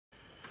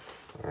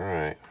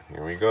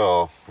Here we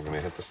go. I'm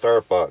gonna hit the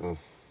start button.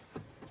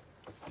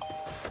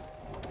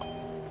 Oh,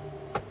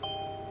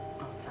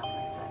 it's on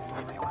my setting. You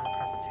might want to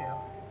press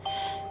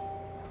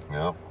 2.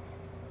 Yep.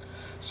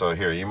 So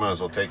here, you might as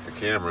well take the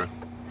camera.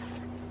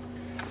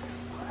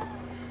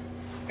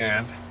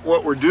 And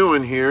what we're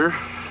doing here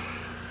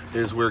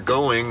is we're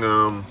going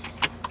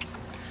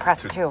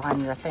Press 2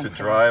 on your thing. to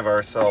drive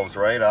ourselves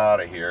right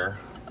out of here.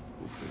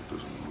 Hopefully it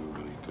doesn't move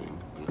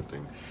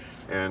anything.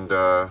 And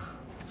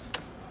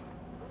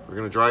we're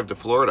gonna drive to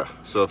Florida.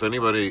 So if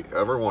anybody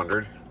ever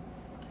wondered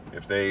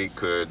if they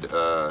could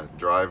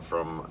drive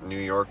from New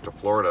York to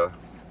Florida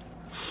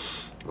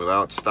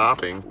without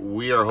stopping,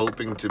 we are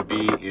hoping to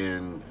be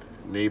in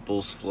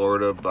Naples,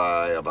 Florida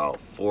by about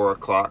 4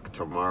 o'clock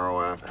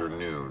tomorrow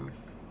afternoon.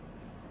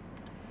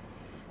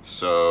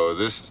 So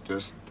this is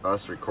just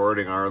us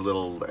recording our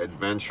little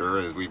adventure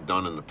as we've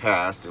done in the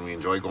past, and we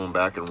enjoy going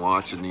back and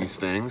watching these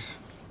things.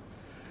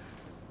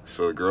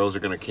 So the girls are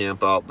going to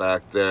camp out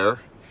back there.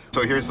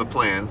 So here's the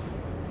plan,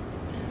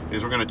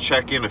 is we're going to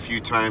check in a few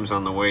times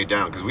on the way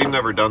down, because we've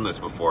never done this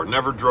before.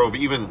 Never drove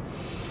even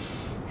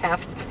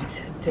half the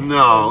distance.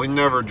 No, we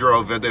never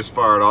drove this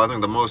far at all. I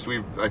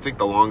think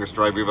the longest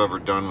drive we've ever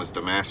done was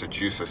to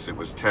Massachusetts. It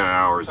was 10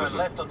 hours. Turn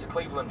left onto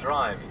Cleveland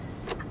Drive.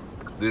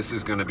 This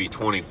is going to be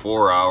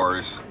 24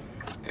 hours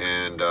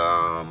and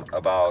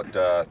about,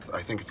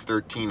 I think it's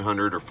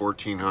 1,300 or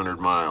 1,400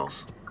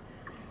 miles.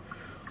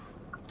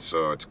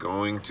 So it's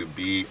going to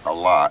be a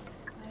lot.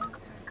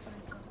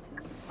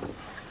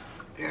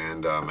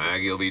 And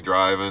Maggie will be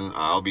driving,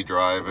 I'll be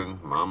driving,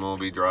 Mama will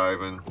be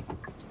driving.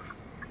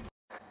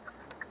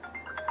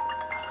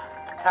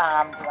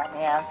 Tom, do you want me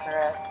to answer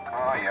it?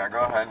 Oh yeah,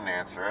 go ahead and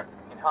answer it.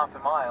 In half a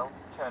mile,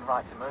 turn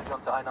right to merge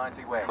onto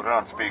I-90 West. Put it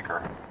on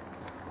speaker.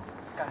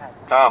 Go ahead.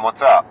 Tom,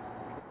 what's up?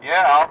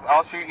 Yeah,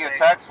 I'll shoot you a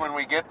text when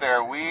we get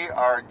there. We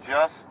are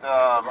just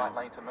Right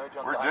lane to merge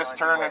onto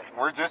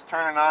we're just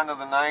turning onto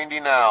the 90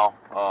 now.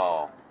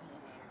 Oh,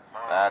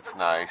 that's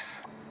nice.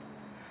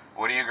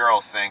 What do you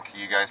girls think?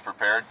 You guys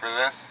prepared for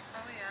this?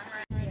 Oh yeah,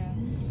 right.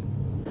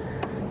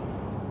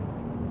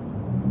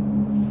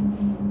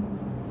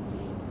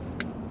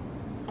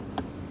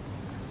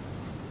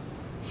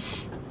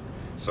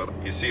 So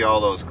you see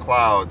all those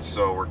clouds,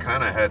 so we're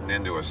kind of heading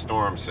into a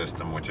storm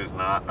system, which is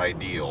not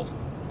ideal.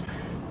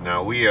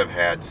 Now, we have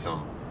had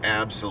some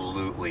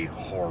absolutely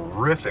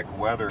horrific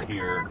weather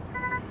here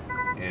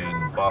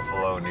in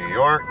Buffalo, New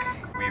York.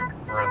 We've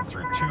run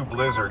through 2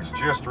 blizzards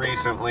just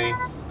recently.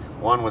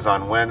 One was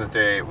on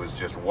Wednesday. It was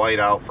just white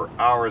out for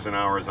hours and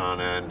hours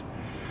on end.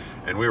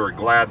 And we were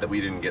glad that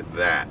we didn't get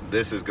that.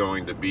 This is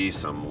going to be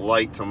some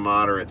light to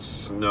moderate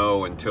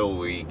snow until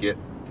we get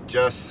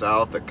just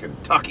south of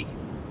Kentucky.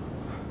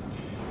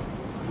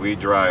 We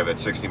drive at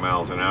 60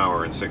 miles an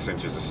hour and 6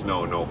 inches of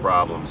snow, no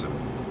problems. And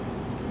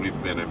we've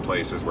been in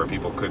places where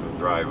people couldn't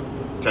drive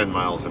 10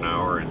 miles an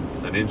hour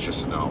and an inch of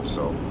snow.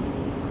 So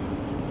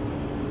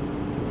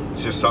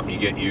it's just something you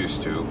get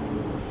used to.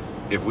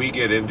 If we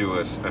get into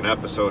an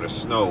episode of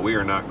snow, we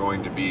are not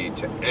going to be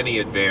to any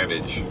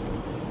advantage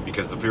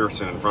because the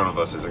person in front of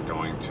us isn't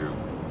going to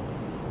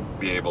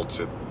be able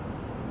to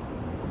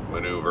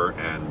maneuver,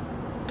 and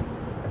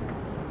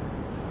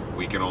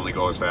we can only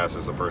go as fast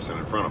as the person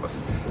in front of us.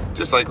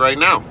 Just like right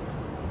now.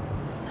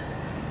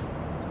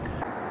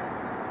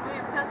 Are you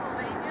in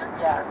Pennsylvania?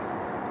 Yes.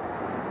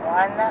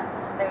 1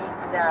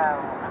 state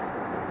down.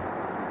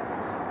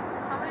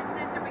 How many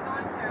states are we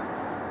going through?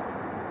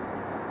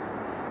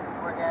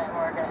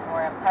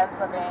 We're in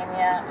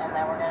Pennsylvania, and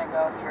then we're going to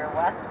go through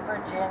West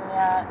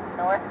Virginia,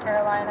 North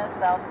Carolina,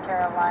 South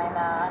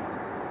Carolina,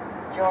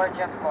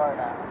 Georgia,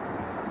 Florida.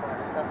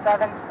 So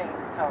 7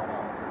 states total.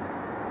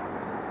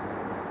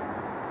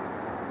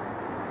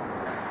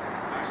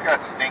 Who's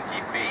got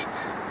stinky feet?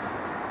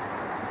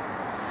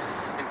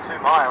 In 2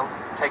 miles,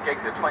 take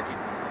exit 20.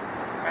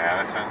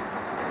 Madison.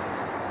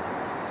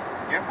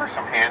 Give her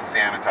some hand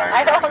sanitizer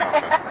I don't or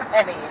something.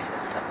 have any.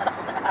 Just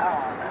settle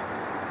down.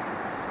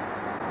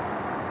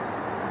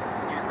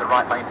 Use the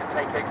right lane to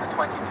take exit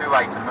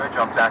 22A to merge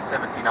onto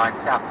I-79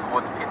 south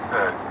towards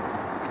Pittsburgh.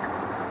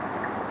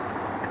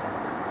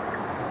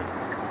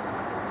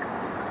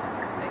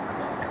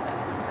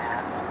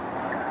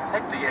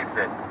 Take the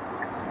exit.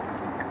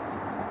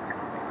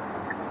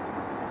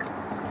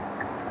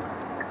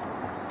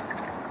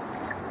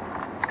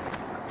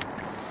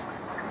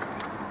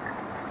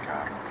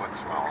 God, foot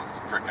smell is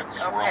freaking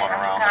swirling Okay,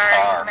 around I'm sorry,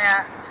 the car.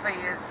 Matt,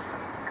 please.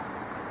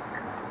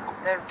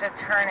 The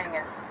turning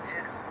is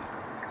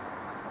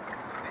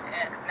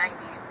at 90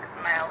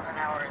 miles an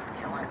hour is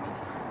killing me.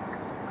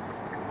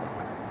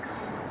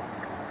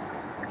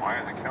 Why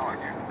is it killing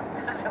you?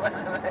 Because it was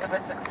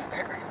a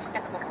very, you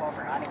gotta move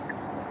over, honey.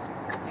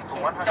 You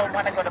For don't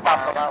want to go to 106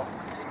 Buffalo. miles,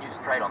 continue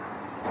straight on.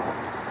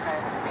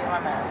 And it's speed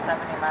limit is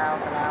 70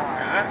 miles an hour.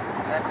 Is it?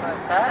 That's what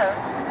it says.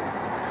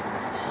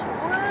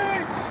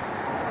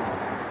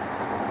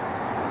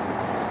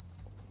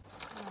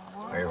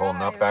 Are you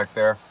holding up back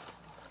there,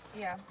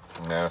 Yeah.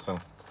 Madison?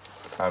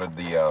 How did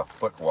the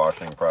foot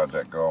washing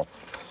project go?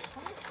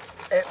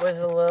 It was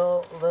a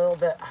little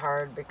bit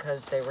hard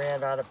because they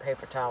ran out of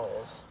paper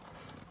towels.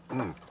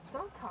 Don't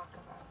talk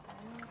about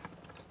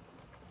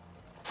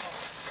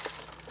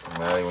that.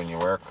 Maddie, when you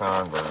wear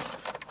Converse,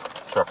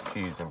 Chuck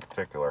T's in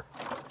particular,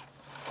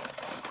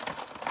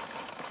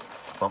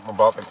 something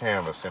about the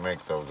canvas they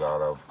make those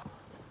out of.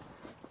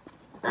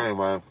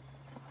 Anyway,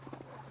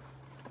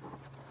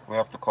 we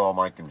have to call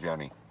Mike and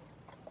Jenny.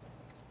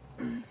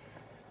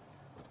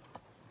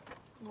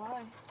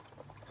 Why?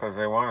 Because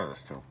they wanted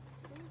us to.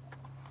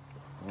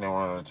 They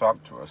wanted to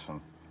talk to us, and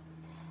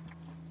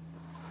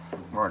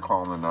we're going to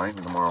call them tonight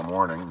and tomorrow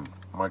morning. And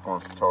Mike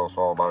wants to tell us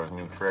all about his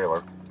new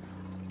trailer.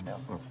 Yeah.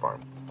 That's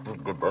fine. It's a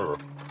good burger.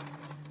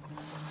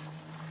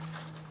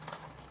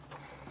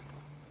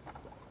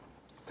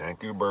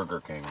 Thank you, Burger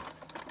King.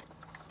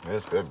 It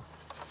is good.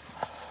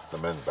 The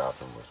men's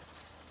bathroom was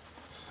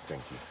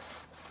stinky.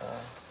 The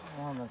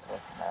women's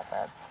wasn't that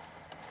bad.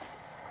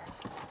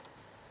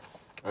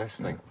 I just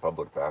think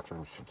public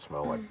bathrooms should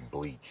smell like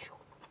bleach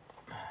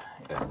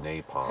and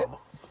napalm.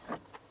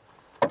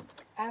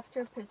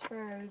 After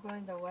Pittsburgh, are we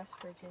going to West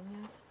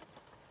Virginia?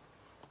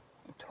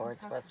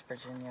 Towards West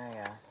Virginia,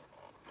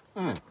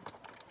 yeah.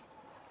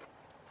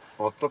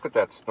 Well, let's look at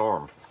that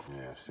storm.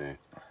 Yeah, see?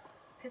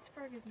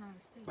 Pittsburgh is not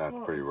a state. That's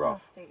well, pretty it's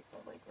rough. Not a state,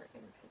 but like we're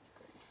in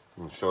Pittsburgh.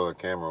 And show the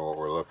camera what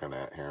we're looking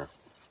at here.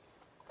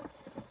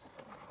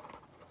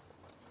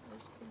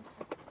 Where's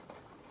Kentucky?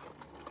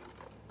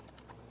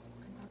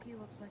 Kentucky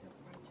looks like a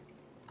fried chicken.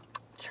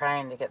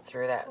 Trying to get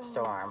through that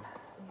storm.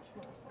 I'm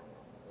trying to find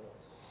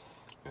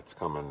out. It's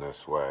coming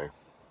this way.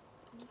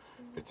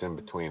 It's in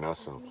between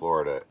us and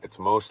Florida. It's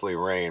mostly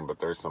rain, but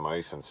there's some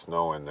ice and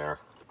snow in there.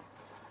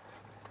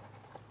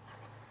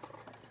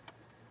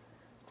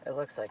 It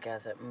looks like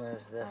as it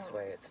moves this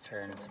way, it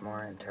turns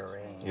more into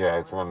rain. Yeah,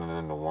 it's running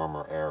into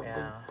warmer air.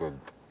 Yeah. Good.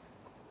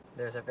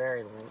 There's a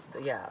very,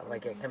 yeah,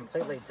 like it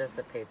completely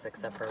dissipates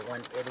except for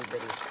one itty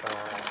bitty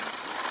spot.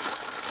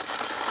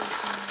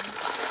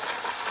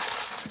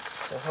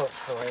 So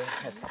hopefully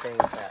it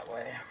stays that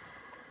way.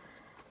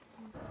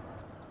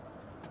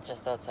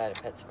 Just outside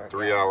of Pittsburgh.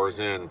 3 yes. hours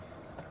in.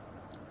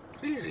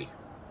 It's easy.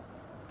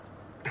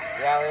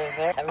 3 hours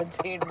in,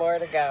 17 more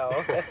to go.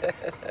 I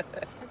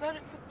thought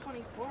it took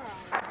 24 hours.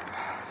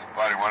 It's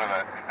funny.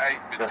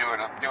 I've been doing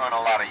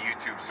a lot of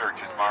YouTube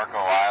searches, Marco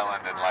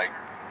Island, and like,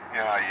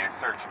 you know, you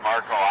search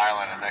Marco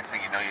Island, and next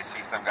thing you know, you see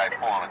some guy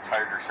pulling a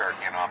tiger shark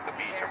in off the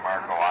beach of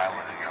Marco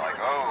Island, and you're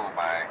like, oh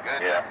my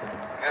goodness,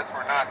 guess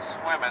we're not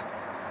swimming.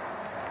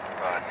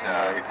 But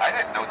I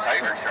didn't know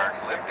tiger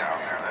sharks lived down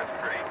there. That's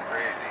pretty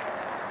crazy.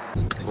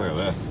 Look at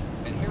this.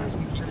 And here as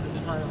we keep it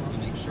simple, we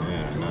make sure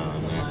Yeah, we're doing no,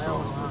 what's that's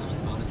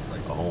honest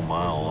prices. a whole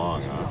mile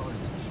long, huh? $2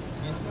 each.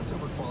 We obsess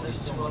over quality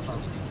so much that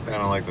we do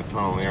Kind of like the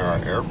tunnel near our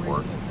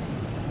airport.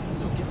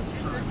 So give us a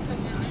try. Is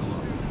this the Special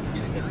offer.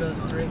 Getting It goes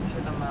straight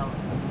through the mountain.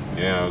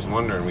 Yeah, I was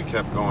wondering, we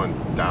kept going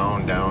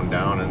down, down,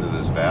 down into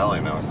this valley,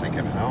 and I was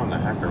thinking, how in the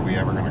heck are we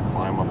ever going to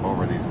climb up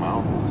over these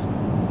mountains?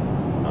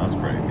 Oh, that's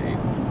pretty neat.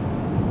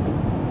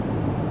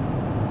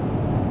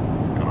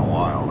 It's kind of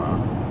wild, huh?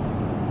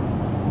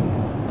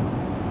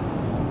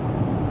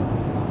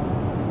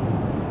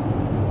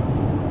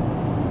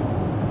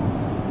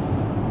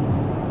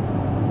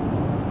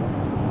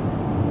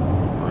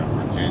 We're in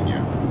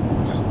Virginia.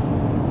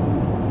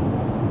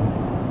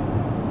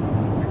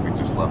 I think we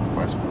just left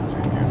West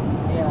Virginia.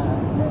 Yeah,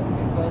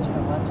 it goes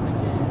from West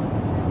Virginia to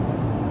Virginia.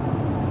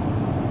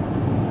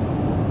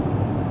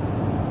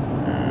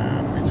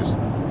 And we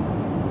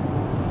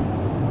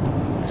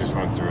just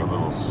went through a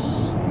little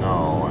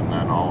snow, and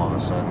then all of a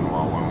sudden,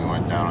 well, when we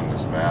went down in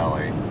this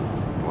valley,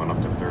 it went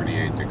up to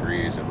 38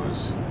 degrees. It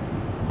was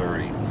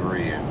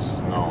 33 and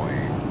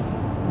snowy,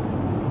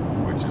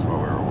 which is what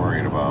we were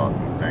worried about,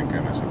 and thank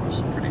goodness it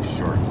was pretty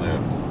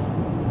short-lived.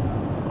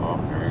 Oh,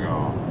 here we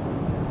go.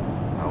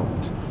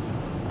 Out.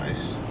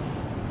 Nice.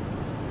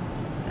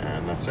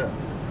 And that's it.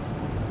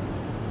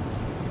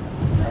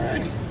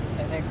 Alrighty.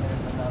 I think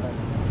there's another.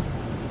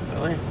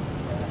 Really?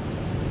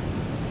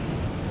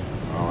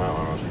 Oh, that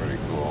one was pretty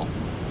cool.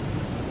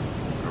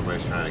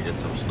 Everybody's trying to get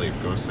some sleep.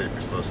 Go to sleep.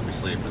 You're supposed to be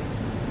sleeping.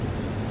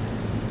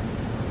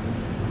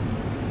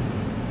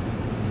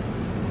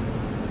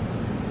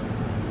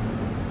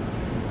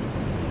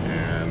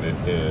 And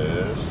it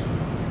is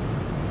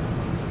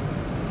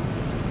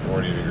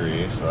 40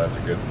 degrees, so that's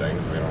a good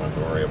thing. So we don't have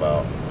to worry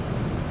about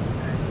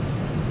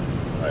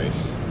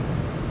ice.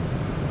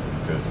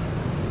 Because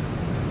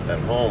at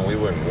home we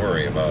wouldn't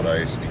worry about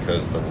ice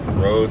because the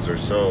roads are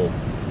so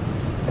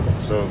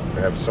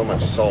have so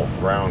much salt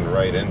ground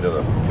right into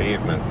the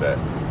pavement that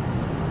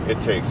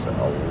it takes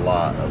a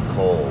lot of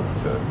cold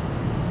to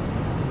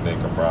make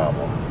a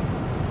problem.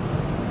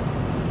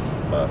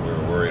 But we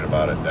were worried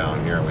about it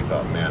down here, and we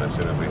thought, man, as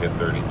soon as we hit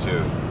 32,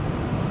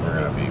 we're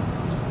gonna be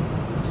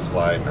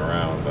sliding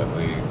around. But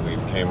we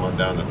came on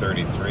down to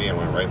 33 and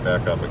went right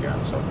back up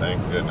again. So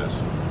thank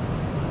goodness.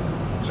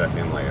 Check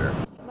in later.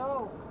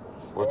 No.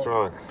 What's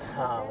wrong?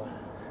 Oh,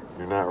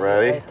 You're not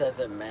ready? it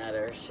doesn't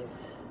matter.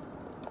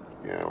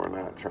 Yeah, we're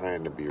not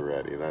trying to be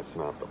ready. That's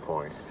not the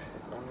point.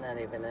 I'm not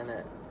even in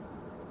it.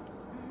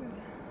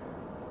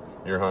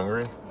 You're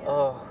hungry?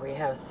 Oh, we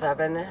have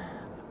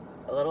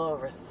a little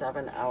over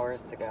 7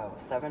 hours to go.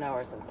 7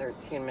 hours and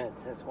 13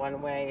 minutes is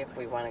one way if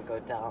we want to go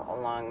down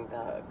along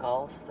the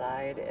Gulf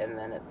side, and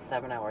then it's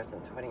 7 hours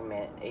and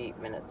 28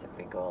 minutes if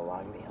we go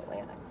along the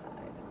Atlantic side.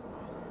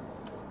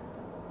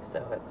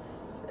 So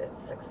it's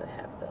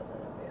 6.5 dozen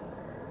of the other.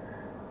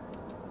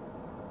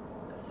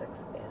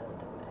 6 and a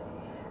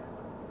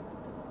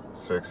dozen.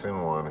 6 and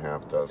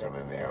 1/2 dozen in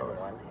 6 the and other.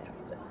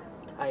 1/2 dozen.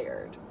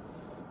 Tired.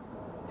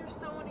 There's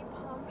so many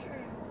palm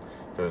trees.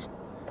 There's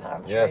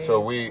Palm Yeah,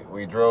 so trees.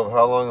 we drove,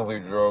 how long have we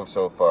drove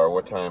so far?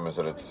 What time is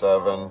it? It's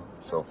 7,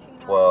 so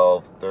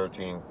 12,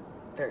 13,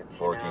 13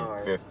 14,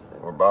 hours.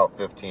 15, we're about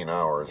 15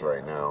 hours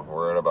right now.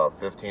 We're at about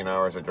 15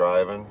 hours of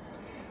driving,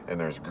 and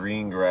there's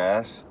green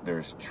grass,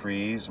 there's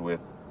trees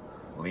with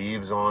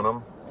leaves on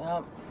them.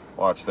 Yep.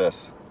 Watch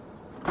this.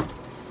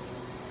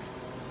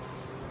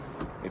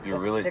 If you're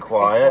It's really 64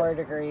 quiet,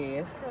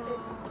 degrees. So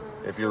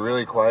if you're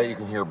really quiet, you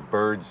can hear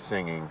birds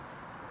singing.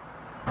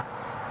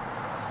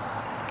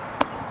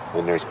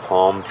 And there's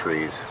palm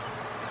trees.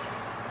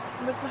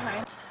 look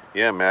behind.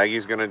 Yeah,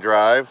 Maggie's gonna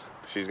drive.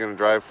 She's gonna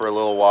drive for a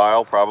little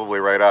while,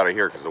 probably right out of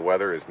here because the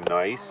weather is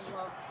nice.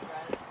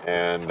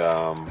 And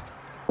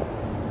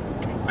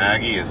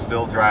Maggie is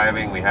still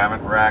driving. We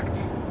haven't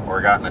wrecked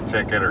or gotten a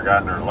ticket or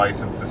gotten her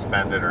license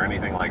suspended or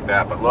anything like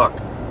that. But look,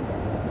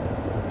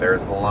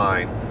 there's the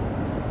line.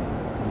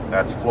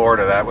 That's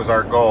Florida. That was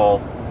our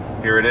goal.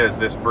 Here it is,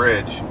 this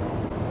bridge.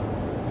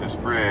 This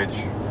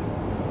bridge.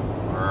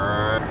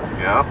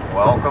 Yep,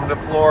 welcome to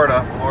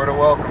Florida. Florida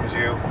welcomes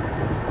you.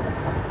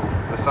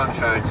 The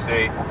Sunshine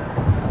State.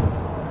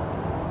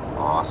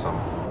 Awesome.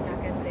 Not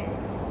gonna say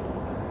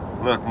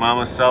anything. Look,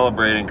 Mama's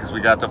celebrating because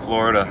we got to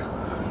Florida.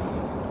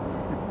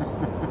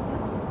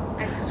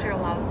 Extra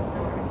loud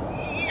snores.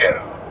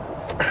 Yeah.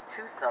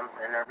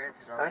 2-something originally.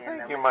 I and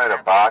think then you we might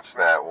have stopped botched for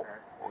that,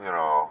 breakfast. you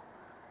know,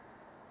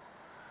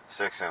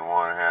 6 and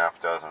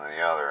 1/2 dozen of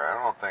the other.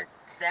 I don't think,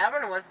 That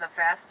one was the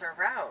faster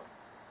route.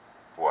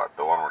 what,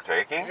 the one we're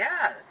taking?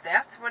 Yeah,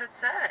 that's what it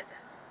said.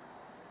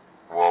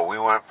 Well, we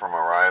went from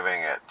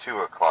arriving at 2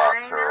 o'clock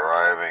I to know.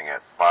 arriving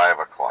at 5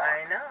 o'clock.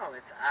 I know,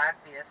 it's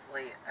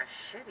obviously a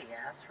shitty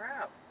ass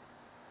route.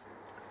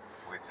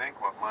 We think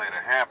what might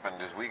have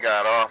happened is we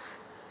got off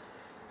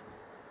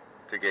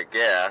to get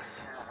gas,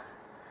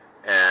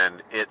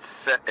 and it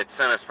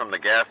sent us from the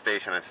gas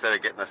station. Instead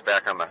of getting us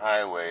back on the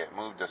highway, it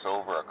moved us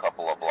over a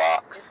couple of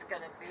blocks. It's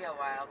gonna be a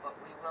while, but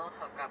we will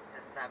hook up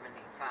to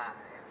 75,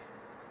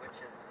 which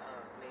is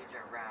a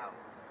major route.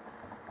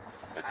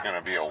 It's going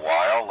to be a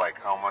while? Like,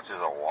 how much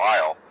is a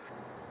while?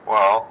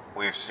 Well,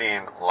 we've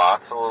seen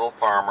lots of little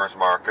farmers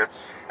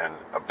markets and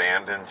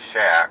abandoned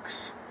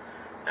shacks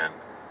and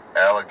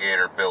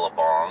alligator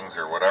billabongs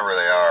or whatever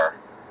they are.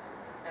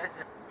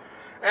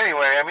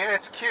 Anyway, I mean,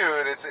 it's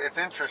cute. It's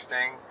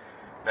interesting.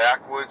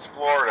 Backwoods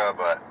Florida,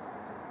 but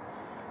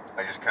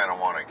I just kind of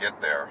want to get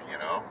there, you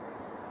know?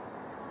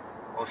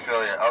 We'll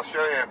show you. I'll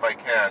show you if I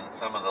can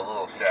some of the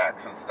little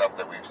shacks and stuff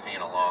that we've seen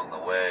along the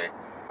way.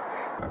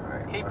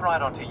 Keep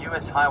right onto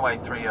US Highway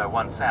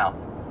 301 South.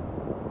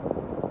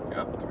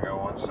 Yep,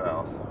 301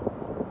 South.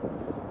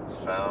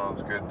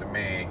 Sounds good to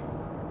me.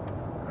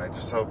 I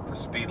just hope the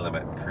speed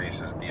limit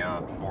increases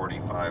beyond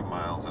 45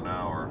 miles an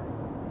hour.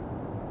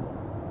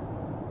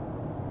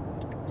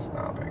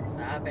 Stopping.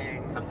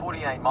 Stopping. For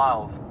 48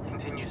 miles,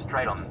 continue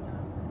straight on.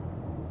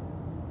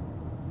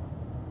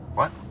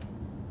 What?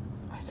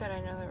 I said I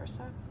know they were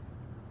stopping.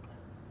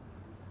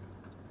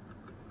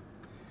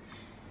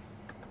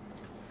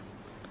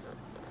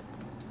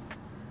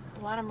 There's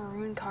a lot of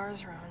maroon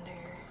cars around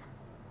here.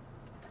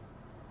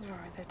 They're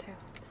right there too.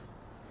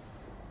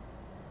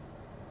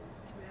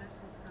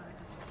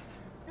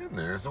 And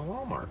there's a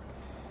Walmart.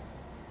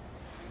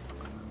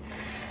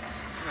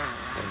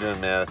 How you doing,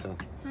 Madison?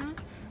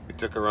 We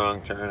took a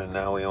wrong turn and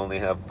now we only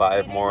have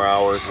 5 more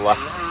hours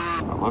left.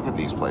 Now look at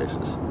these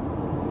places.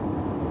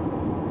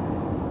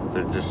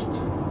 They're just...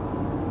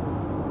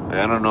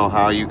 I don't know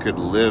how you could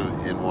live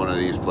in one of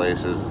these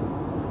places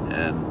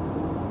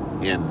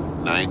and in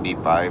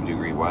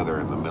 95-degree weather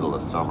in the middle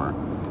of summer.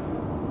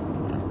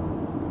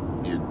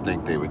 You'd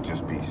think they would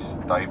just be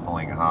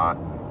stifling hot.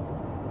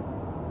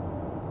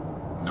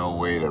 No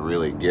way to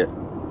really get.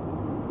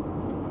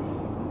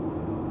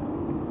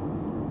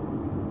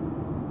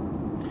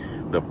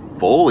 The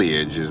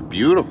foliage is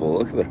beautiful.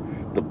 Look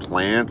at the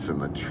plants and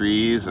the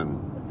trees and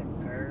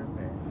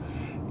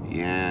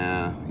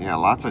yeah,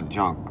 lots of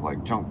junk,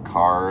 like junk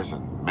cars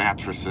and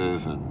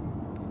mattresses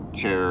and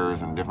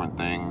chairs and different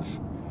things.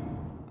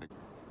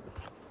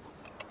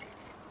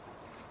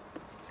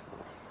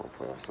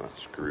 Hopefully that's not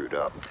screwed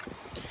up.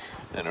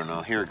 I don't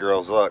know. Here,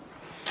 girls, look.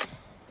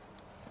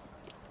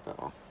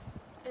 Uh-oh.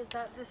 Is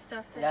that the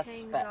stuff that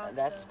hangs off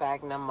That's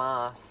sphagnum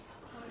moss.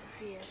 Let's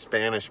see it.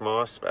 Spanish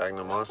moss,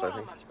 sphagnum moss, I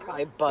think.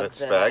 Probably bugs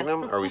That's in it.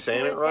 sphagnum? Are we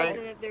saying it right?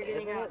 Isn't it? They're getting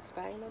Isn't out. it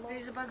sphagnum moss?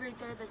 There's a bug right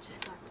there that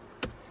just got.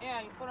 Yeah,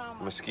 you put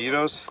on.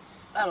 Mosquitoes?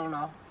 I don't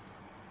know.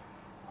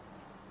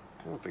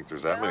 I don't think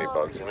there's that many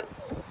bugs in it.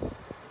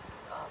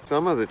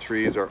 Some of the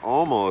trees are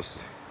almost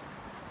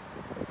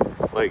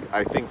like,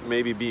 I think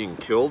maybe being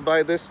killed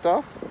by this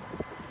stuff.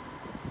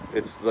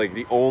 It's like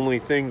the only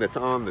thing that's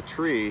on the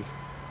tree.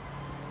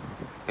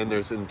 And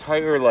there's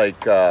entire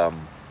like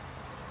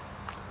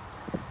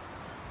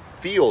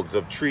fields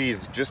of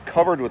trees just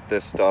covered with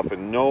this stuff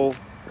and no...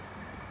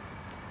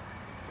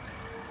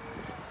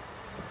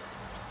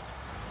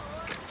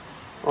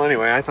 Well,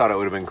 anyway, I thought it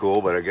would have been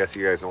cool, but I guess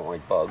you guys don't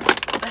like bugs.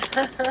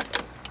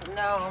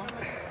 No.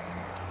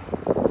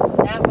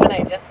 Not when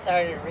I just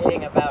started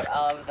reading about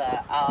all of the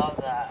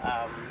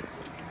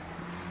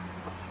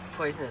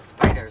poisonous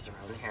spiders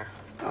around here.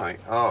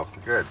 Oh,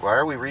 good. Why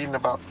are we reading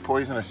about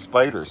poisonous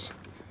spiders?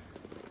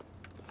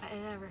 I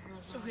never heard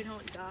that. So we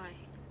don't die.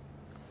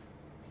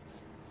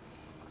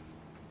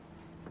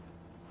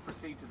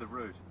 Proceed to the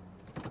route.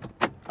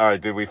 All right,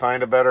 did we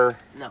find a better...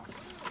 No.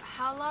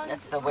 How long?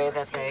 That's the way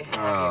that they have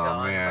you Oh,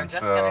 going. man, We're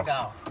just so- gonna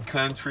go.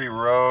 Country Here,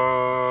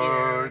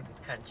 road.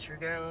 country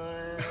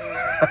girl,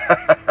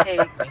 take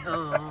me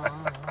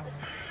home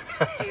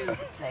to the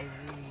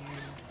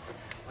place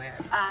where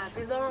I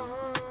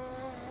belong,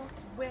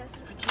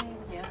 West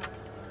Virginia.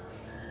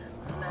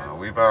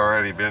 We've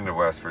already been to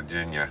West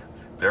Virginia.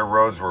 Their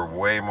roads were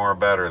way more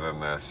better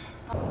than this.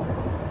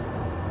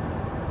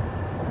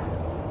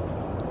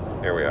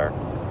 Here we are.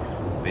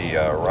 The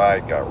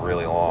ride got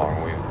really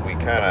long. We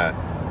kind of,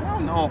 I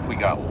don't know if we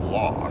got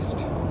lost.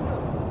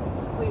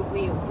 We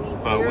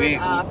But veered we-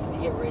 off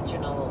the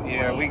original.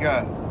 Yeah, lane.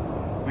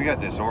 we got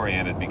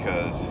disoriented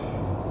because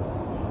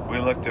we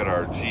looked at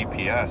our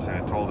GPS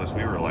and it told us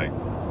we were like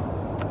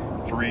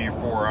 3 or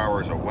 4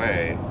 hours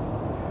away,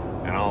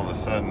 and all of a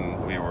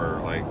sudden we were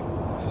like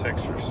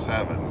 6 or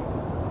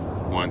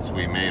 7 once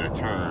we made a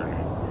turn,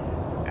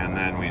 and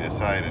then we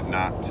decided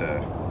not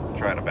to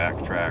try to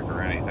backtrack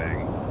or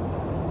anything,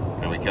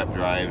 and we kept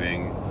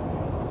driving,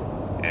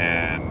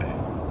 and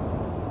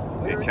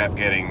We were it kept just-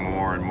 getting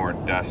more and more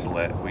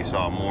desolate. We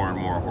saw more and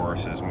more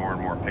horses, more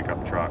and more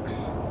pickup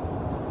trucks.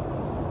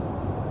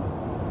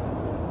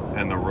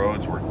 And the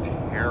roads were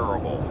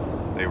terrible.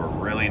 They were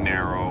really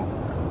narrow.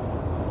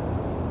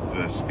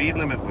 The speed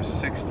limit was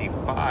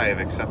 65,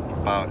 except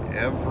about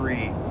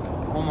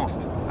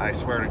almost, I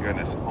swear to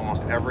goodness,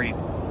 almost every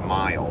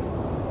mile,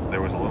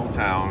 there was a little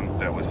town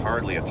that was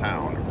hardly a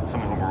town.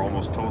 Some of them were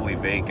almost totally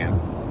vacant.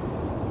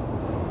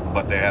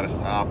 But they had a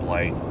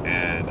stoplight,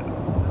 and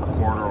a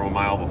quarter of a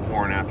mile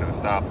before and after the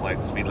stoplight,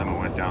 the speed limit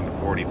went down to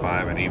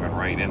 45, and even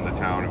right in the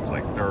town, it was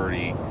like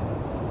 30,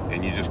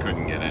 and you just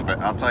couldn't get in. But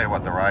I'll tell you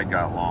what, the ride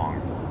got long.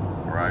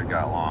 The ride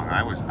got long.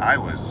 I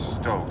was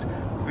stoked.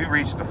 We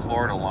reached the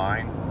Florida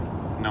line,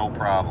 no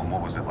problem.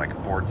 What was it, like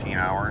 14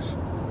 hours?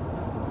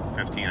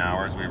 15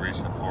 hours, we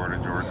reached the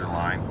Florida-Georgia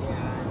line.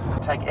 Yeah.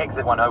 Take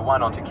exit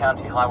 101 onto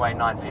County Highway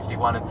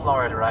 951 and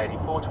Florida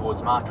 84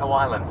 towards Marco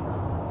Island.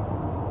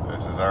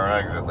 This is our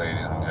exit,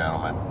 ladies and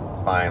gentlemen.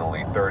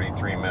 Finally,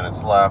 33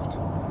 minutes left,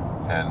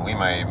 and we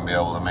might even be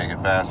able to make it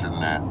faster than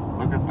that.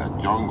 Look at the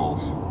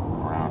jungles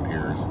around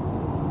here.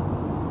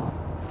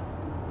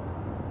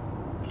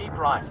 Keep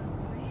right.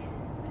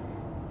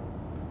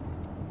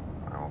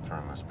 I'll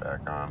turn this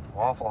back on.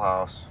 Waffle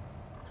House.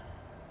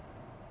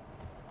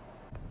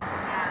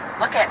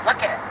 Look at,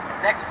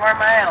 next 4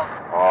 miles.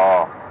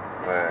 Oh,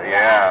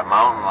 yeah,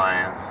 mountain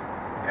lions.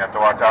 You have to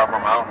watch out for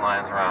mountain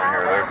lions around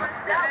here.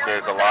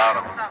 There's a lot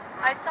of them.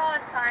 I saw a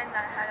sign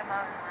that had a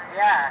mountain lion.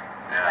 Yeah.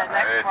 Yeah, the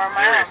next it's 4 a miles.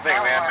 serious thing,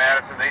 man. no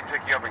Madison, they'd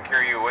pick you up and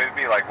carry you away. It'd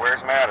be like,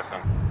 where's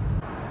Madison?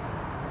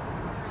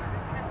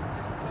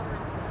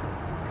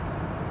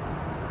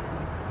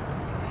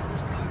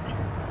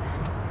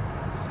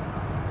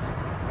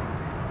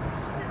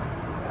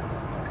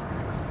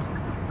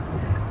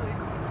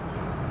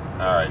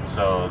 All right,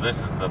 so this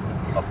is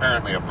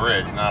apparently a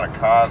bridge, not a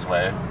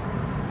causeway.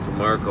 It's a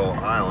Marco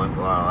Island.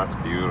 Wow, that's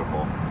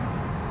beautiful.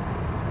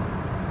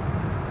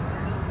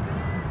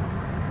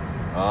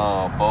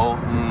 Oh,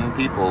 boating,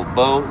 people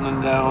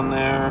boating down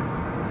there.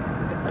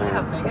 Look at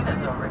how big it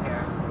is over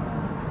here.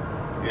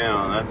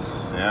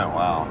 Yeah,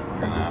 wow.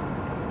 Look at that.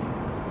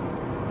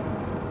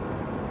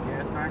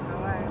 Here's Marco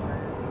Island.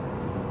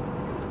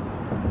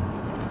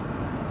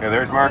 Yeah,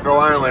 there's Marco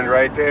Island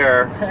right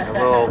there. A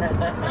little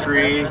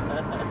tree.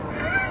 Oh,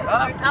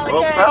 Oh,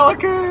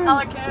 pelicans!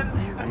 Pelicans.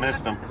 I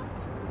missed them.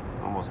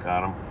 Almost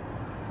got them.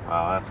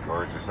 Wow, that's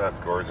gorgeous. That's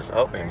gorgeous.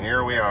 Oh, and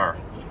here we are.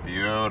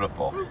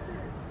 Beautiful. It was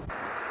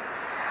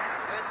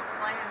just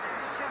laying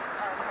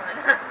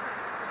there.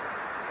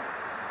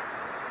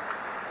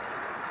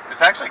 It's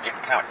actually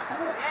getting kind of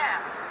cool.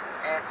 Yeah.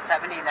 It's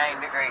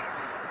 79 degrees.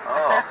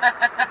 Oh,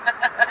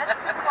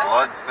 That's too cold.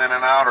 blood's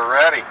thinning out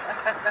already.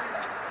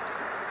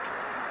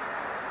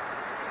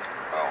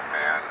 Oh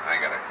man, I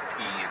gotta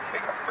pee and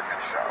take a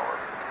freaking shower.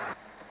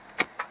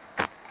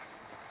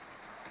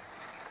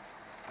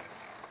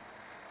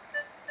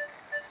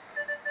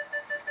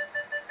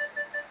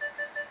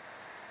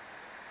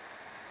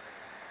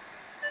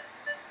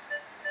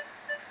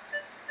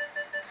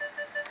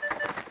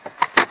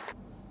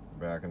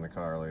 Back in the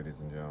car, ladies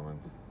and gentlemen.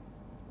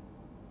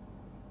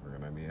 We're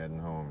gonna be heading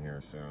home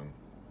here soon.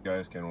 You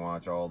guys can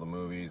watch all the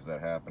movies that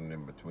happened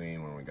in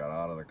between when we got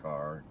out of the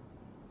car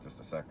just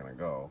a second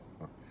ago.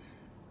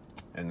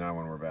 And now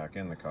when we're back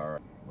in the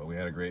car. But we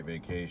had a great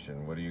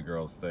vacation. What do you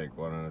girls think?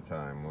 One at a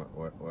time.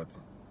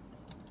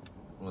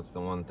 What's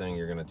the one thing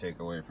you're gonna take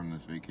away from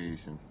this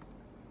vacation?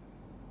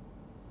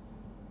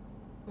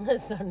 The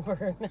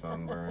sunburn.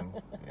 Sunburn?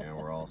 Yeah,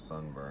 we're all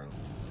sunburned.